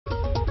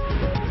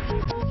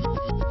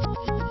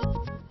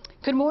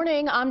Good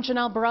morning. I'm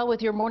Janelle Burrell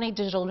with your morning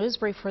digital news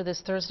brief for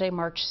this Thursday,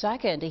 March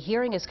 2nd. A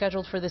hearing is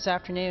scheduled for this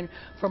afternoon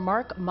for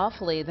Mark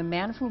Muffley. The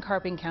man from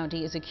Carbon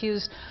County is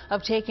accused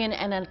of taking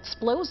an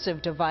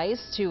explosive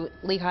device to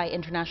Lehigh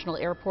International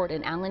Airport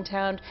in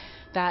Allentown.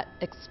 That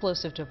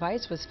explosive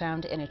device was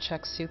found in a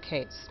checked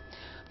suitcase.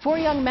 4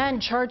 young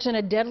men charged in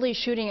a deadly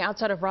shooting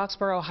outside of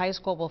Roxborough High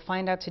School will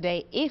find out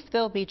today if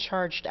they'll be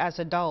charged as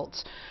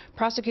adults.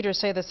 Prosecutors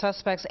say the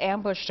suspects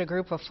ambushed a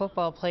group of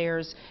football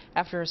players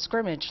after a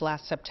scrimmage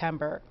last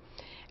September.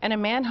 And a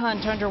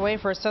manhunt underway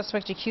for a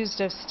suspect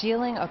accused of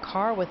stealing a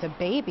car with a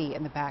baby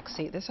in the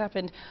backseat. This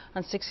happened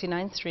on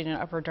 69th Street in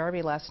Upper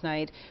Darby last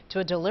night to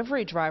a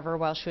delivery driver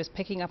while she was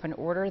picking up an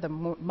order. The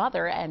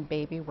mother and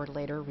baby were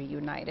later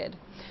reunited.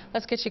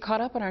 Let's get you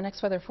caught up on our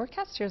next weather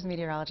forecast. Here's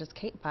meteorologist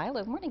Kate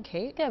Violet. Morning,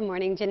 Kate. Good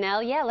morning,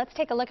 Janelle. Yeah, let's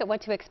take a look at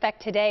what to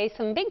expect today.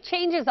 Some big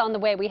changes on the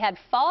way. We had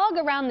fog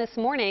around this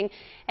morning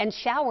and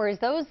showers.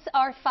 Those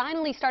are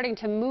finally starting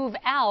to move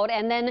out,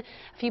 and then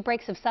a few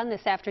breaks of sun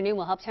this afternoon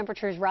will help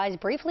temperatures rise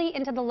briefly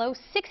into the low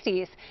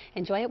 60s.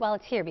 Enjoy it while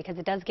it's here because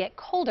it does get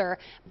colder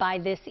by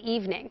this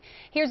evening.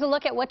 Here's a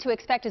look at what to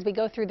expect as we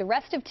go through the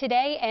rest of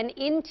today and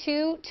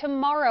into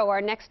tomorrow. Our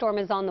next storm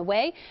is on the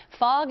way.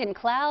 Fog and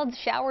clouds,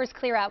 showers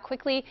clear out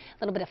quickly. A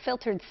little bit of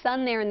filtered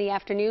sun there in the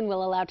afternoon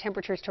will allow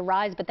temperatures to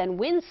rise, but then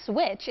winds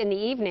switch in the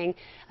evening.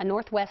 A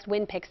northwest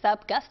wind picks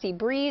up, gusty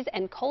breeze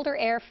and colder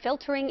air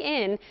filtering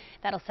in.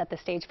 That'll set the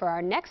stage for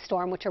our next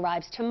storm, which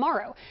arrives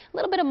tomorrow. A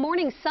little bit of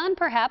morning sun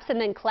perhaps, and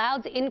then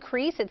clouds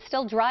increase. It's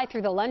still dry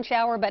through the lunch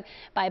hour, but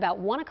by about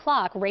 1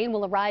 o'clock, rain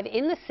will arrive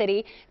in the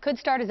city. Could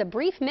start as a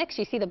brief mix.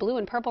 You see the blue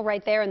and purple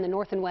right there in the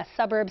north and west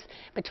suburbs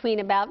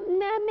between about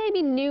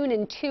maybe noon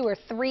and 2 or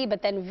 3,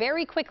 but then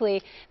very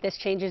quickly this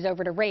changes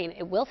over to rain.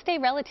 It will stay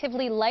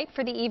relatively light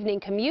for the evening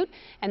commute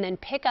and then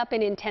pick up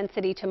in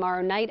intensity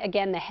tomorrow night.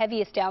 Again, the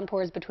heaviest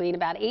downpours between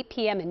about 8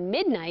 p.m. and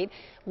midnight.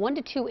 1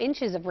 to 2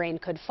 inches of rain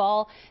could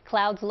fall.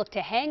 Clouds look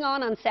to hang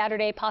on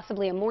Saturday,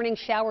 possibly a morning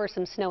shower,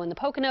 some snow in the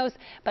Poconos,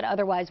 but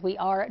otherwise we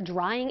are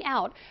drying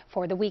out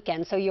for the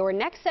weekend. So your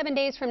next 7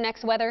 days from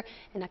next weather,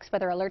 a next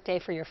weather alert day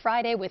for your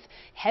Friday with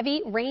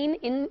heavy rain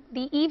in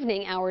the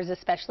evening hours,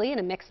 especially in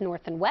a mix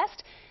north and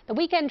west. The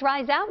weekend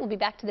dries out. We'll be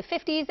back to the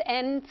 50s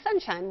and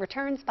sunshine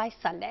returns by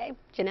Sunday.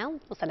 Janelle,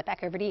 we'll send it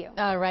back over to you.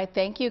 All right.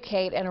 Thank you,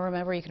 Kate. And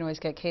remember, you can always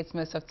get Kate's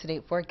most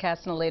up-to-date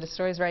forecast and the latest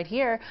stories right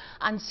here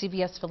on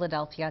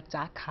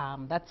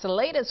CBSPhiladelphia.com. That's the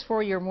latest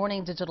for your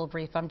morning digital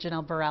brief. I'm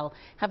Janelle Burrell.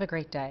 Have a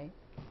great day.